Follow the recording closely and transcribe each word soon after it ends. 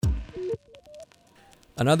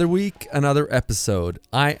Another week, another episode.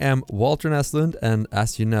 I am Walter Neslund, and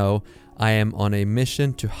as you know, I am on a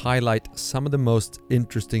mission to highlight some of the most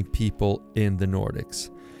interesting people in the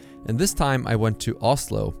Nordics. And this time I went to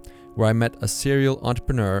Oslo, where I met a serial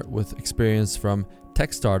entrepreneur with experience from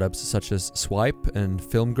tech startups such as Swipe and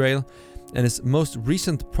Filmgrail. And his most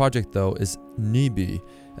recent project, though, is Nyby,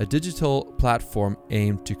 a digital platform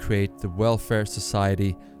aimed to create the welfare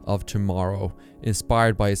society of tomorrow,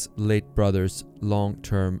 inspired by his late brother's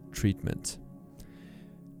long-term treatment.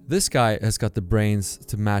 This guy has got the brains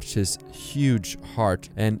to match his huge heart,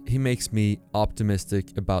 and he makes me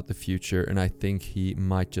optimistic about the future, and I think he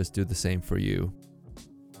might just do the same for you.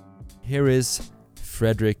 Here is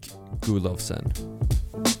Fredrik Gulowsen.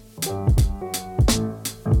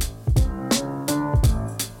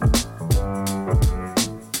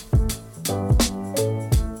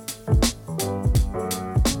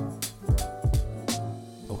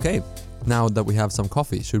 Okay, now that we have some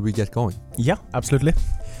coffee, should we get going? Yeah, absolutely.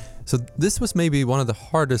 So this was maybe one of the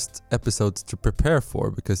hardest episodes to prepare for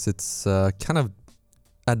because it's kind of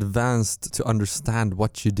advanced to understand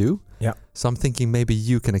what you do. Yeah. So I'm thinking maybe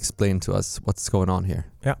you can explain to us what's going on here.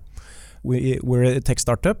 Yeah. We're a tech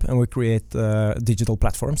startup and we create digital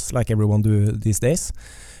platforms like everyone do these days.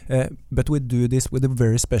 But we do this with a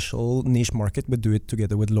very special niche market. We do it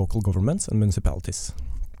together with local governments and municipalities.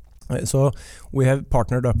 So we have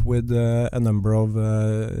partnered up with a number of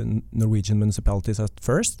Norwegian municipalities at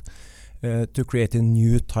first to create a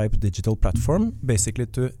new type digital platform, basically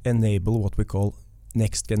to enable what we call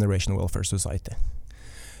next generation welfare society.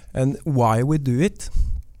 And why we do it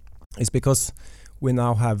is because we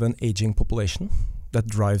now have an aging population that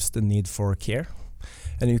drives the need for care.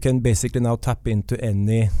 And you can basically now tap into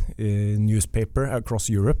any newspaper across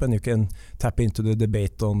Europe and you can tap into the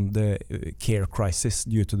debate on the care crisis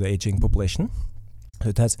due to the aging population.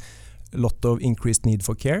 It has a lot of increased need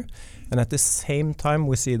for care. And at the same time,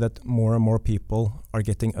 we see that more and more people are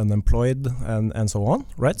getting unemployed and so on,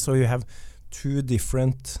 right? So you have two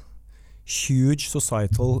different huge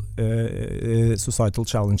societal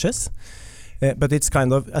challenges. But it's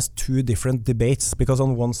kind of as two different debates, because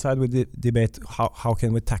on one side we debate how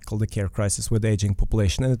can we tackle the care crisis with the aging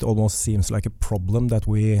population, and it almost seems like a problem that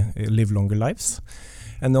we live longer lives.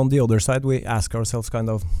 And on the other side we ask ourselves kind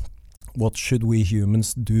of what should we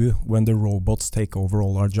humans do when the robots take over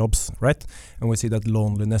all our jobs, right? And we see that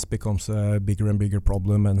loneliness becomes a bigger and bigger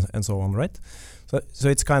problem and so on, right? So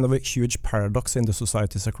it's kind of a huge paradox in the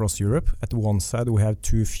societies across Europe. At one side we have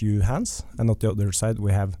too few hands, and on the other side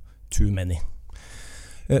we have too many.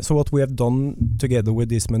 So what we have done together with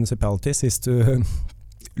these municipalities is to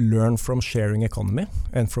learn from sharing economy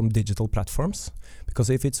and from digital platforms. Because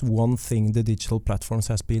if it's one thing the digital platforms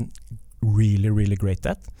has been really, really great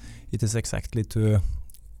at, it is exactly to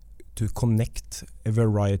connect a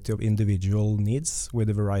variety of individual needs with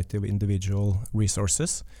a variety of individual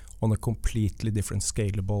resources on a completely different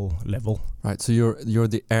scalable level. Right, so you're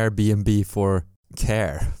the Airbnb for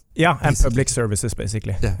care. Yeah, and public services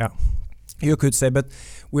basically. Yeah. You could say, but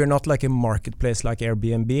we're not like a marketplace like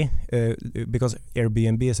Airbnb, because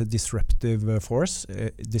Airbnb is a disruptive force,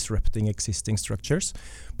 disrupting existing structures.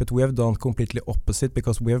 But we have done completely opposite,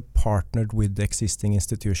 because we have partnered with the existing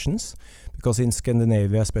institutions. Because in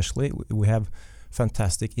Scandinavia especially, we have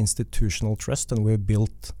fantastic institutional trust, and we've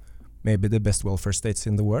built maybe the best welfare states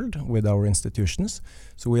in the world with our institutions.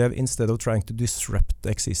 So we have, instead of trying to disrupt the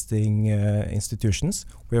existing institutions,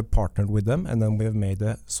 we have partnered with them, and then we have made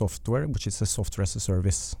a software, which is a software as a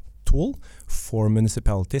service tool for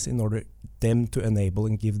municipalities in order them to enable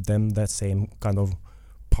and give them that same kind of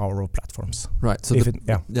power of platforms. Right. So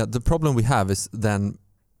the problem we have is then,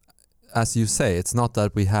 as you say, it's not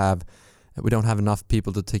that we don't have enough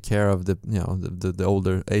people to take care of the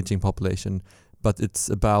older aging population. But it's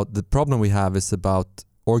about the problem we have is about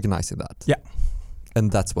organizing that. Yeah. And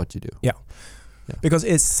that's what you do. Yeah. Because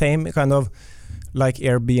it's same kind of like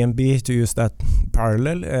Airbnb, to use that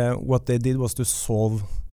parallel. What they did was to solve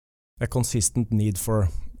a consistent need for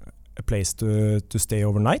a place to stay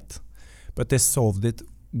overnight. But they solved it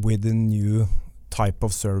with a new type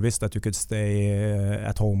of service that you could stay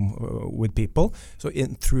at home with people. So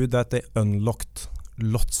through that they unlocked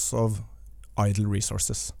lots of idle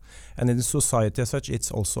resources. And in society as such,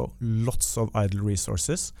 it's also lots of idle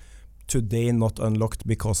resources today not unlocked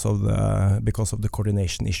because of the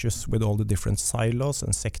coordination issues with all the different silos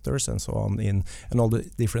and sectors and so on, and all the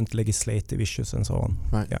different legislative issues and so on.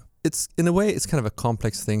 Right. Yeah. It's in a way it's kind of a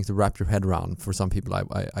complex thing to wrap your head around for some people.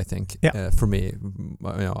 I think. Yeah. For me,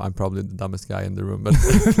 I'm probably the dumbest guy in the room,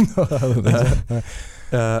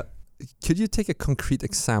 but could you take a concrete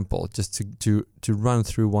example, just to run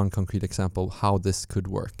through one concrete example how this could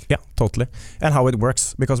work? Yeah, totally. And how it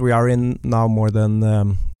works, because we are in now more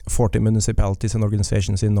than 40 municipalities and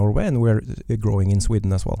organizations in Norway, and we're growing in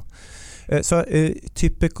Sweden as well. So a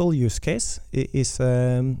typical use case is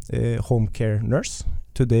a home care nurse,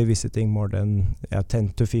 today visiting more than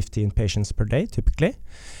 10 to 15 patients per day, typically.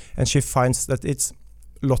 And she finds that it's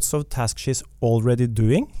lots of tasks she's already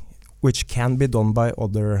doing, which can be done by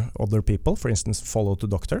other people, for instance, follow to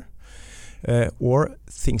doctor, or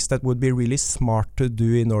things that would be really smart to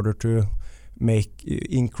do in order to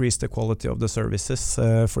increase the quality of the services.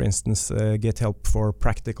 For instance, get help for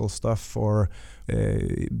practical stuff, or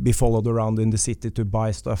be followed around in the city to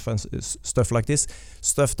buy stuff and stuff like this.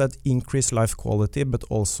 Stuff that increase life quality, but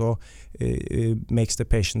also makes the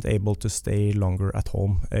patient able to stay longer at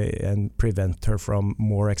home and prevent her from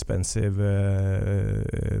more expensive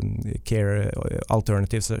care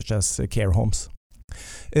alternatives such as care homes.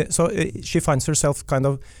 So she finds herself kind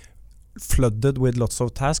of flooded with lots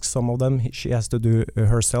of tasks. Some of them she has to do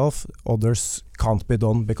herself, others can't be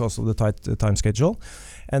done because of the tight time schedule.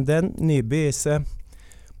 And then Nyby is a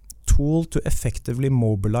tool to effectively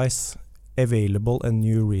mobilize available and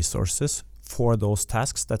new resources for those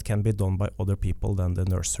tasks that can be done by other people than the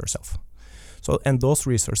nurse herself. So, and those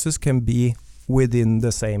resources can be within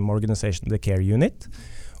the same organization, the care unit,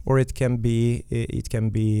 or it can be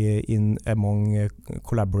in among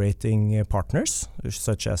collaborating partners,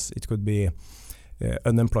 such as it could be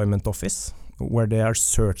unemployment office, where they are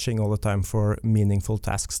searching all the time for meaningful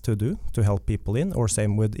tasks to do to help people in, or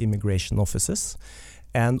same with immigration offices,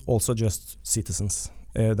 and also just citizens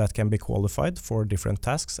that can be qualified for different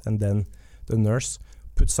tasks, and then the nurse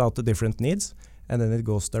puts out the different needs, and then it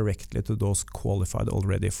goes directly to those qualified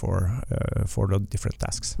already for the different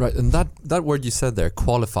tasks. Right, and that word you said there,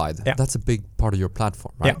 qualified, that's a big part of your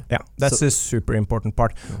platform, right? Yeah, that's a super important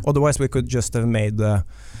part. Yeah. Otherwise, we could just have made there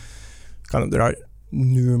are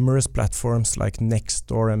numerous platforms like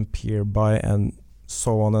Nextdoor and Peerby and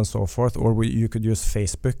so on and so forth, or you could use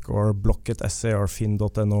Facebook or Blocket Essay or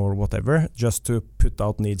Finn.no or whatever, just to put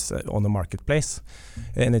out needs on the marketplace.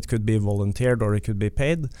 And it could be volunteered or it could be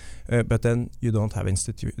paid, but then you don't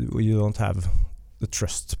have the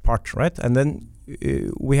trust part, right? And then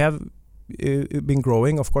we have been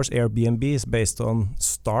growing. Of course, Airbnb is based on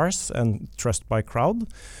stars and trust by crowd,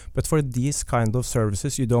 but for these kind of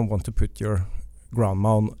services, you don't want to put your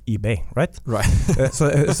grandma on eBay, right? Right. So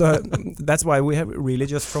that's why we have really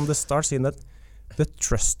just from the start seen that the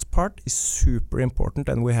trust part is super important,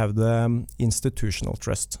 and we have the institutional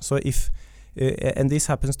trust. So if and this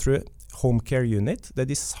happens through a home care unit that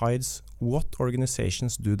decides what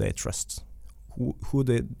organizations do they trust, who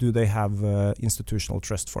do they have institutional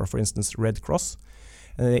trust for. For instance, Red Cross,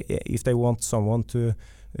 if they want someone to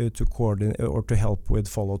coordinate or to help with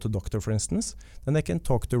follow to doctor, for instance, then they can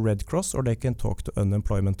talk to Red Cross, or they can talk to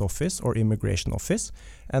unemployment office or immigration office,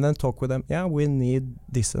 and then talk with them. Yeah, we need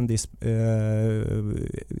this and this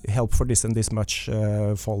help for this and this much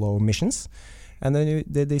follow missions, and then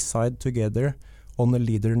they decide together on a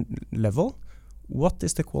leader level what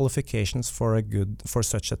is the qualifications for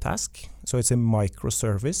such a task. So it's a micro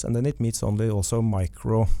service, and then it meets only also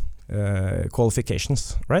micro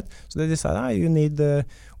qualifications, right? So they decide,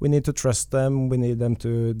 we need to trust them, we need them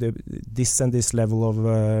to this and this level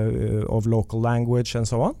of local language and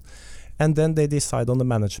so on, and then they decide on the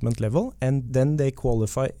management level, and then they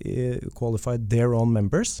qualify their own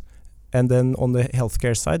members, and then on the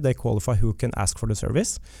healthcare side they qualify who can ask for the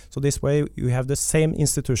service. So this way you have the same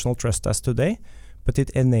institutional trust as today, but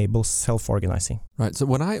it enables self-organizing. Right. So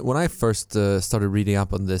when I first started reading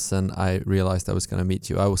up on this and I realized I was going to meet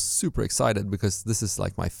you, I was super excited, because this is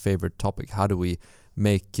like my favorite topic. How do we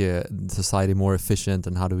make society more efficient,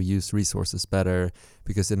 and how do we use resources better?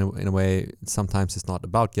 Because in a way, sometimes it's not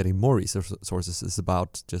about getting more resources. It's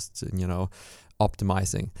about just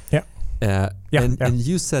optimizing. Yeah. And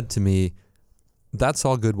you said to me, "That's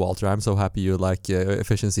all good, Walter. I'm so happy you like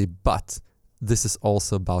efficiency, but this is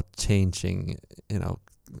also about changing,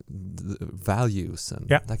 values and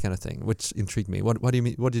that kind of thing," which intrigued me. What do you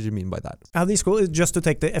mean? What did you mean by that? This is cool. Just to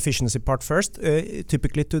take the efficiency part first.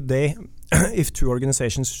 Typically today, if two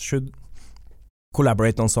organizations should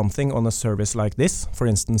collaborate on something, on a service like this, for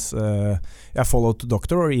instance, a follow to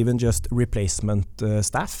doctor, or even just replacement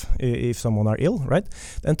staff if someone are ill, right?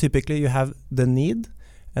 Then typically you have the need,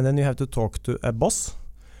 and then you have to talk to a boss.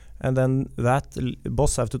 And then that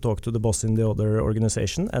boss have to talk to the boss in the other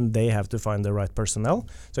organization, and they have to find the right personnel.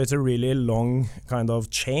 So it's a really long kind of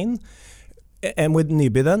chain. And with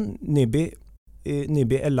Nyby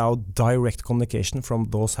Nyby allow direct communication from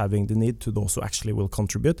those having the need to those who actually will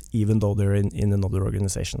contribute, even though they're in another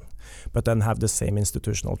organization, but then have the same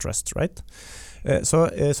institutional trust, right? So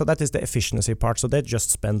that is the efficiency part. So they just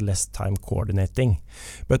spend less time coordinating.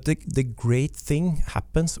 But the great thing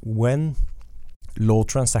happens when low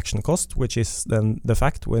transaction cost, which is then the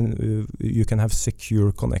fact when you can have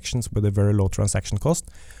secure connections with a very low transaction cost.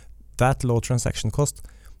 That low transaction cost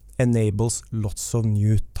enables lots of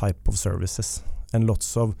new type of services and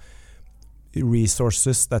lots of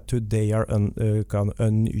resources that today are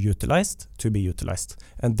unutilized to be utilized.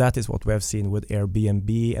 And that is what we have seen with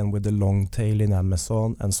Airbnb and with the long tail in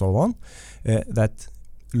Amazon and so on, that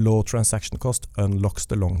low transaction cost unlocks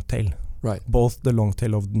the long tail. Right. Both the long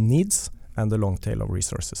tail of needs and the long tail of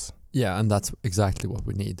resources. Yeah, and that's exactly what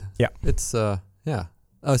we need. Yeah. It's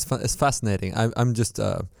it's fascinating. I'm just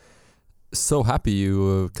so happy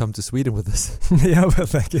you come to Sweden with us. Yeah, well,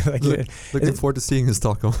 thank you. Looking forward to seeing you in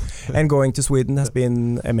Stockholm. And going to Sweden has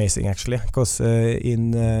been amazing, actually, because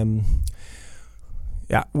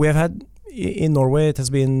we have had in Norway. It has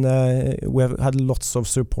been we have had lots of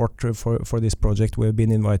support for this project. We have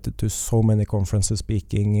been invited to so many conferences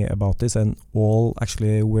speaking about this, and all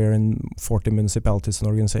actually we're in 40 municipalities and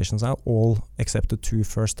organizations now. All except the 2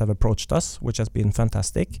 first have approached us, which has been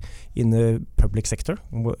fantastic in the public sector.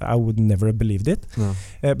 I would never have believed it. No.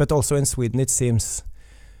 But also in Sweden, it seems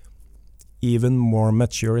even more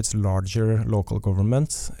mature. It's larger local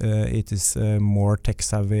governments. It is more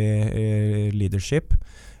tech-savvy leadership.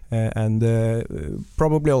 And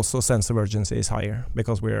probably also sense of urgency is higher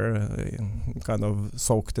because we're kind of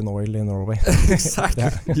soaked in oil in Norway. Exactly.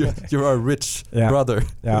 Yeah. You're our rich brother.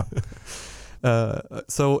 Yeah.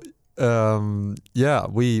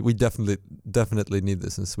 We definitely need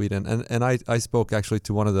this in Sweden. And I spoke actually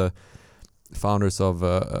to one of the founders of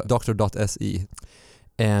Dr.se,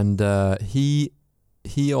 and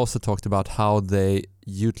he also talked about how they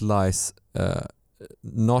utilize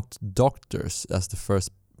not doctors as the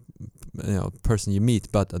first person you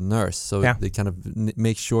meet, but a nurse. So they kind of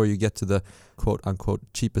make sure you get to the quote unquote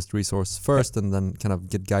cheapest resource first, and then kind of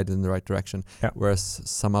get guided in the right direction. Whereas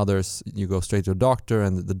some others, you go straight to a doctor,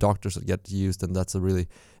 and the doctors get used, and that's a really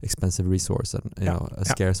expensive resource and a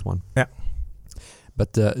scarce one. Yeah.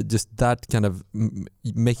 But just that kind of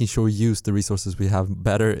making sure we use the resources we have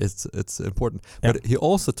better, it's important. But he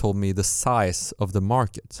also told me the size of the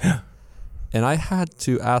market. And I had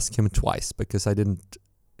to ask him twice because I didn't.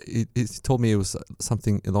 He told me it was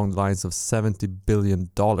something along the lines of $70 billion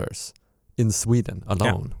in Sweden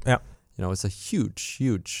alone. Yeah. It's a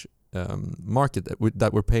huge market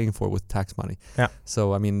that we're paying for with tax money. Yeah.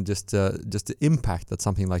 So I mean, just the impact that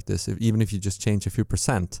something like this, even if you just change a few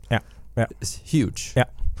percent, is huge. Yeah,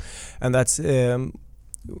 and that's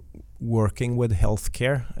working with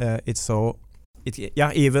healthcare.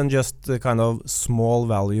 Even just the kind of small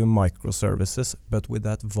value microservices, but with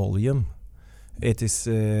that volume, it is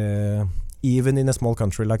even in a small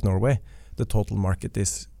country like Norway, the total market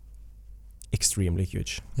is extremely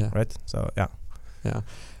huge. Yeah. Right. So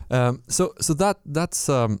so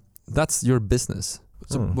that's your business.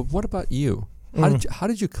 So, but what about you? How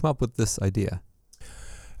did you come up with this idea?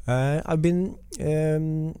 I've been.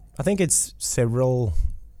 I think it's several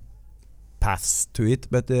paths to it,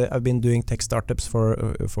 but I've been doing tech startups for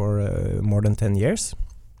more than 10 years,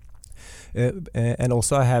 and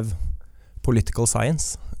also I have political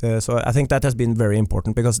science. So I think that has been very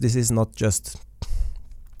important because this is not just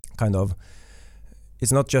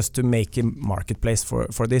it's not just to make a marketplace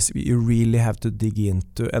for this. You really have to dig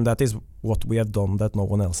into, and that is what we have done that no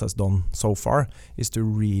one else has done so far, is to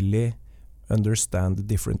really understand the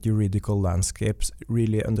different juridical landscapes,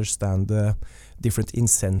 really understand the different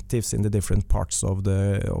incentives in the different parts of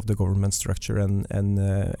the government structure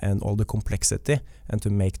and all the complexity, and to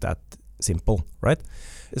make that simple, right?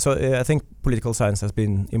 So I think political science has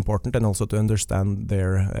been important, and also to understand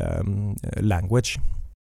their language.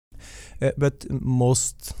 But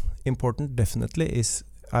most important, definitely, is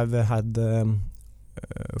I've had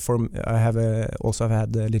also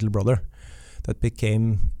had a little brother that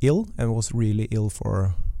became ill and was really ill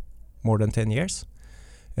for more than 10 years,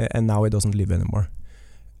 and now he doesn't live anymore.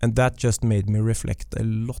 And that just made me reflect a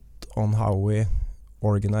lot on how we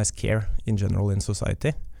organize care in general in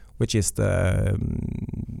society, which is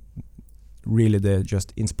really the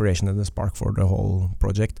just inspiration and the spark for the whole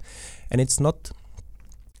project. And it's not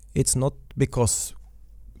because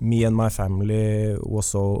me and my family was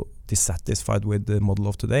so dissatisfied with the model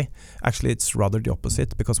of today. Actually, it's rather the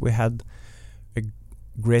opposite, because we had a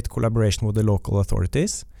great collaboration with the local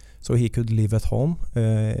authorities So he could live at home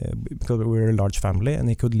because we were a large family, and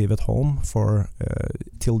he could live at home for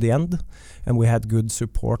till the end. And we had good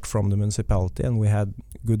support from the municipality, and we had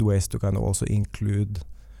good ways to kind of also include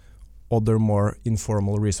other more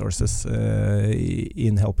informal resources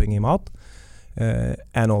in helping him out.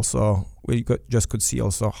 And also we just could see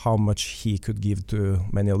also how much he could give to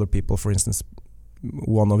many other people. For instance,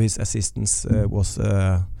 one of his assistants was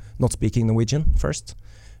not speaking Norwegian first.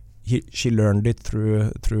 She learned it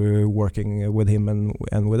through working with him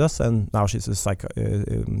and with us, and now she's a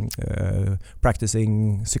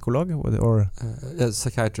practicing psycholog or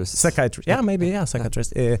psychiatrist. Psychiatrist,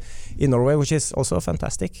 psychiatrist in Norway, which is also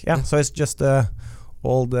fantastic. Yeah. So it's just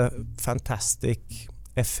all the fantastic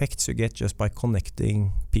effects you get just by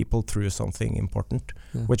connecting people through something important,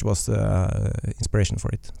 which was the inspiration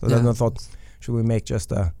for it. So then I thought, should we make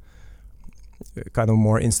just a kind of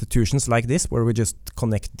more institutions like this where we just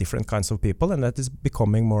connect different kinds of people, and that is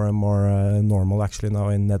becoming more and more normal actually now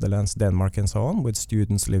in Netherlands, Denmark and so on, with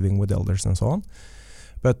students living with elders and so on.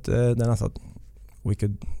 But then I thought we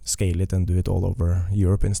could scale it and do it all over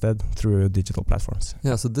Europe instead through digital platforms.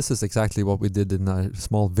 Yeah, so this is exactly what we did in our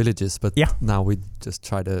small villages, but now we just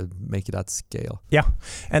try to make it at scale. Yeah,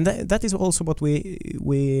 and that is also what we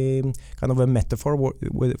kind of a metaphor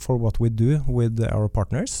for what we do with our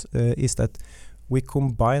partners is that we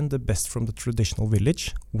combine the best from the traditional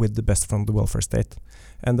village with the best from the welfare state.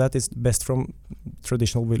 And that is best from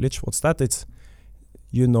traditional village. What's that? It's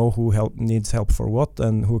you know who needs help for what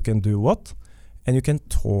and who can do what. And you can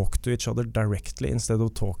talk to each other directly instead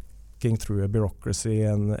of talking through a bureaucracy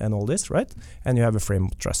and all this, right? And you have a frame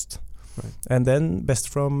of trust. Right. And then best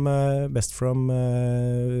from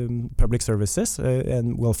public services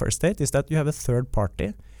and welfare state is that you have a third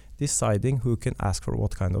party deciding who can ask for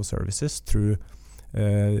what kind of services through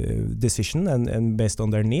decision and based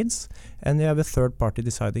on their needs, and you have a third party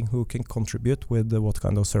deciding who can contribute with what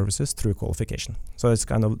kind of services through qualification. So it's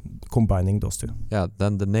kind of combining those two. Yeah,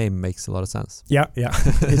 then the name makes a lot of sense. Yeah.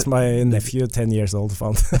 It's my nephew, 10 years old,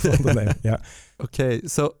 found the name. Yeah. Okay,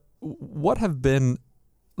 so what have been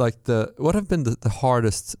the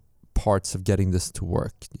hardest parts of getting this to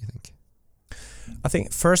work, do you think? I think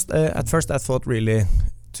at first I thought really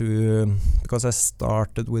because I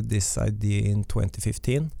started with this idea in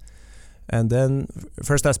 2015, and then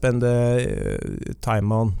first I spent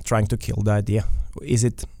time on trying to kill the idea. Is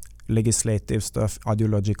it legislative stuff,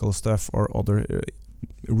 ideological stuff, or other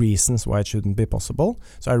reasons why it shouldn't be possible?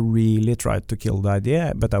 So I really tried to kill the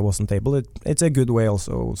idea, but I wasn't able. It's a good way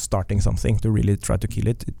also starting something to really try to kill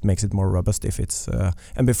it. It makes it more robust if it's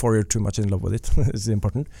and before you're too much in love with it. It's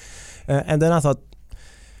important. And then I thought,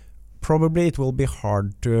 probably it will be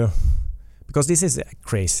hard because this is a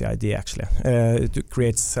crazy idea actually, to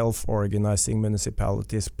create self-organizing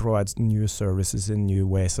municipalities, provides new services in new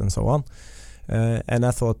ways and so on. And I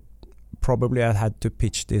thought probably I had to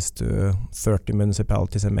pitch this to 30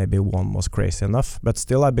 municipalities and maybe one was crazy enough. But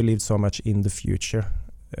still I believed so much in the future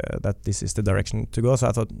that this is the direction to go. So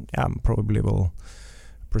I thought, I probably will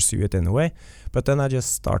pursue it anyway. But then I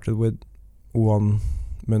just started with one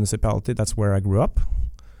municipality. That's where I grew up.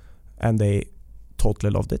 And they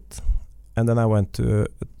totally loved it. And then I went to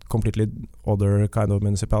completely other kind of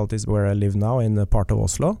municipalities where I live now in a part of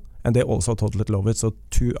Oslo. And they also totally love it. So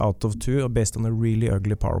 2 out of 2 are based on a really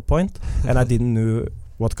ugly PowerPoint. And I didn't know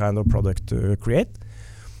what kind of product to create.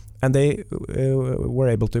 And they were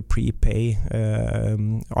able to prepay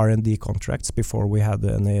R&D contracts before we had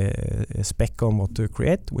a spec on what to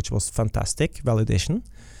create, which was fantastic validation.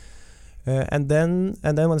 And then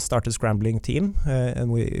when I started scrambling team,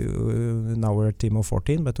 and we now we're a team of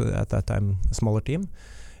 14, but at that time a smaller team.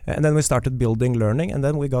 And then we started building learning, and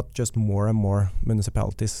then we got just more and more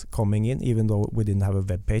municipalities coming in, even though we didn't have a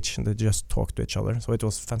web page, and they just talked to each other. So it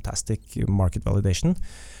was fantastic market validation.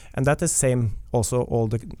 And that is same also, all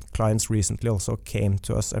the clients recently also came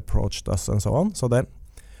to us, approached us and so on. So that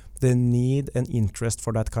the need and interest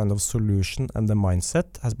for that kind of solution and the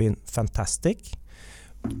mindset has been fantastic.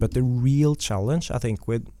 But the real challenge, I think,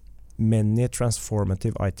 with many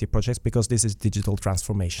transformative IT projects, because this is digital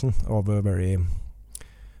transformation of a very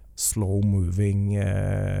slow-moving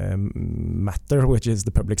matter, which is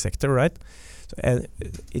the public sector, right? So,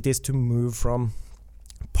 it is to move from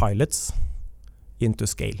pilots into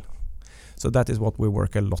scale. So that is what we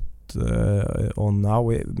work a lot on now.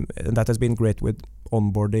 And that has been great with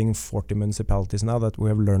onboarding 40 municipalities now, that we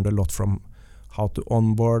have learned a lot from how to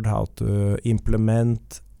onboard, how to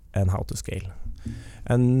implement, and how to scale.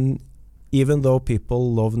 And even though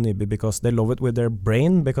people love Nyby because they love it with their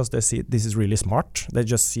brain, because they see this is really smart, they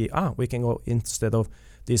just see, we can go, instead of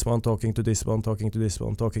this one talking to this one, talking to this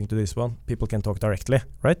one, talking to this one. People can talk directly,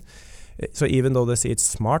 right? So even though they see it's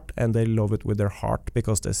smart and they love it with their heart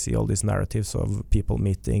because they see all these narratives of people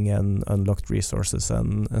meeting and unlocked resources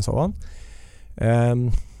and so on,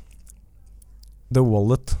 the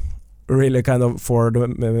wallet really kind of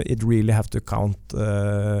it really have to count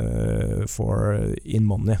for in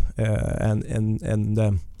money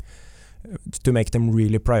and to make them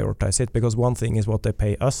really prioritize it, because one thing is what they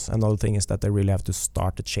pay us, another thing is that they really have to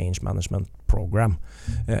start a change management program,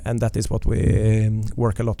 and that is what we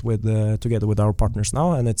work a lot with together with our partners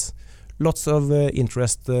now, and it's lots of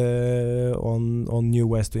interest on new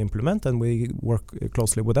ways to implement, and we work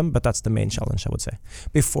closely with them, but that's the main challenge, I would say.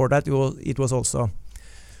 Before that it was also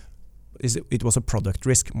it was a product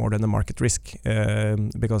risk more than a market risk,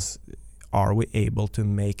 because are we able to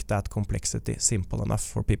make that complexity simple enough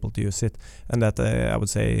for people to use it? And that I would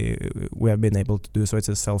say we have been able to do so. It's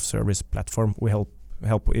a self-service platform. We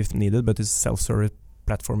help if needed, but it's a self-service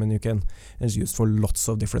platform, and it's used for lots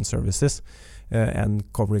of different services and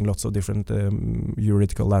covering lots of different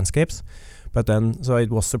juridical landscapes. But then, so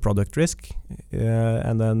it was a product risk,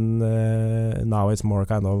 and then now it's more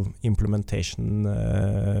kind of implementation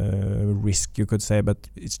risk, you could say, but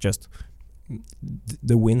it's just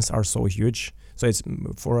the wins are so huge. So it's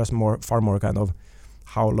for us far more kind of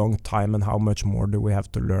how long time and how much more do we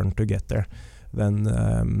have to learn to get there than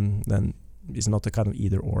it's not a kind of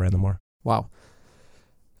either or anymore. Wow.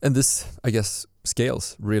 And this, I guess,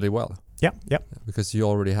 scales really well. Yeah. Because you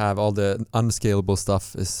already have all the unscalable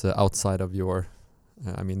stuff is outside of your,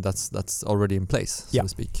 that's already in place, so to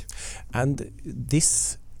speak. And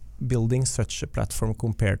this building such a platform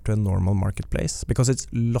compared to a normal marketplace, because it's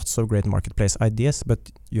lots of great marketplace ideas,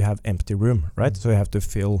 but you have empty room, right? So you have to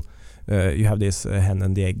fill, you have this hen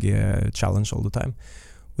and the egg challenge all the time.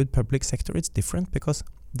 With public sector, it's different because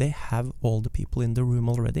they have all the people in the room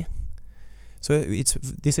already. So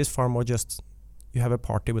this is far more just, you have a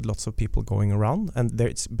party with lots of people going around, and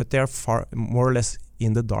but they're far more or less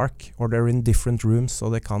in the dark, or they're in different rooms so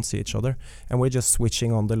they can't see each other, and we're just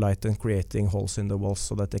switching on the light and creating holes in the walls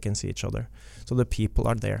so that they can see each other. So the people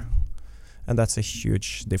are there, and that's a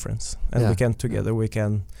huge difference. And we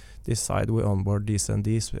can decide we onboard these and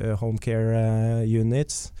these home care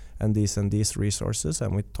units and these resources,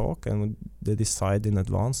 and we talk and they decide in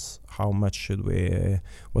advance how much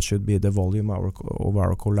what should be the volume of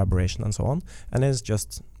our collaboration and so on. And it's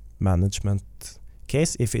just management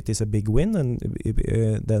case. If it is a big win, and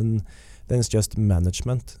then it's just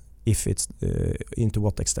management if it's into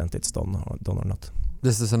what extent it's done or not.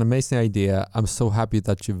 This is an amazing idea. I'm so happy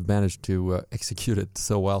that you've managed to execute it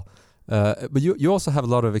so well. But you also have a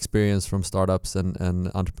lot of experience from startups and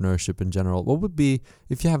entrepreneurship in general. What would be,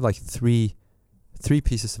 if you have like three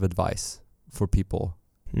pieces of advice for people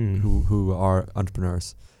who are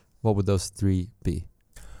entrepreneurs, what would those three be?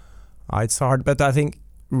 It's hard, but I think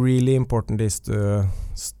really important is to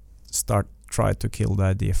try to kill the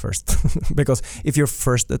idea first. Because if you're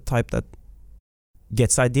first the type that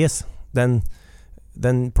gets ideas, then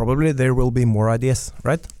probably there will be more ideas,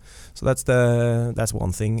 right? So that's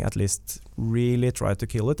one thing, at least. Really try to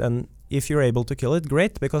kill it, and if you're able to kill it,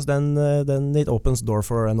 great, because then it opens door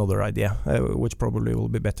for another idea, which probably will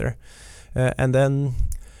be better. And then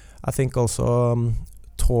I think also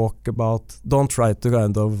don't try to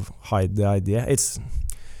kind of hide the idea. It's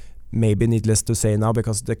maybe needless to say now,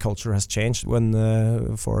 because the culture has changed. When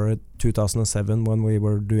for 2007, when we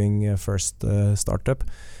were doing first startup,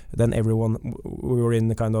 then we were in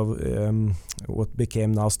the kind of what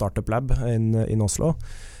became now Startup Lab in Oslo,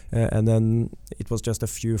 and then it was just a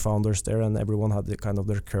few founders there, and everyone had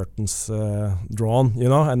their curtains drawn,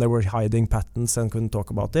 and they were hiding patents and couldn't talk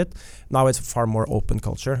about it. Now it's far more open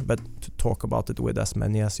culture, but to talk about it with as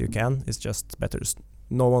many as you can is just better.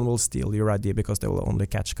 No one will steal your idea, because they will only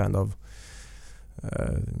catch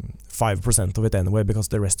 5% of it anyway, because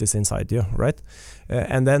the rest is inside you, right?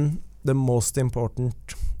 And then the most important,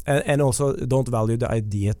 and also don't value the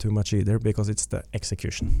idea too much either, because it's the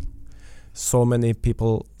execution. So many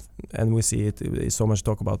people, and we see it, so much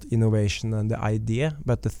talk about innovation and the idea,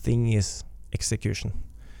 but the thing is execution.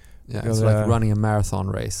 Yeah, it's like running a marathon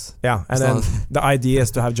race. Yeah, and then the idea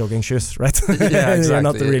is to have jogging shoes, right? Yeah, exactly. You're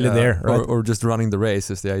not really there, right? Or just running the race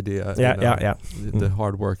is the idea. Yeah. The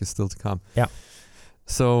hard work is still to come. Yeah.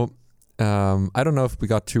 So I don't know if we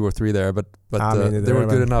got 2 or 3 there, but they were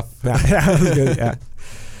good enough. Yeah, good. Yeah.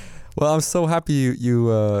 Well, I'm so happy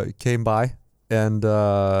you came by, and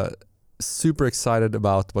super excited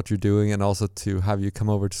about what you're doing, and also to have you come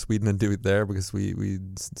over to Sweden and do it there, because we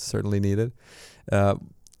certainly need it.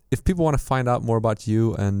 if people want to find out more about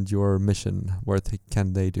you and your mission, where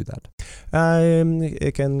can they do that?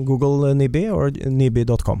 You can Google Nyby or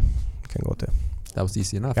nyby.com. You can go to. That was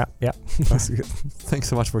easy enough. Yeah. That's good. Thanks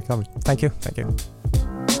so much for coming. Thank you.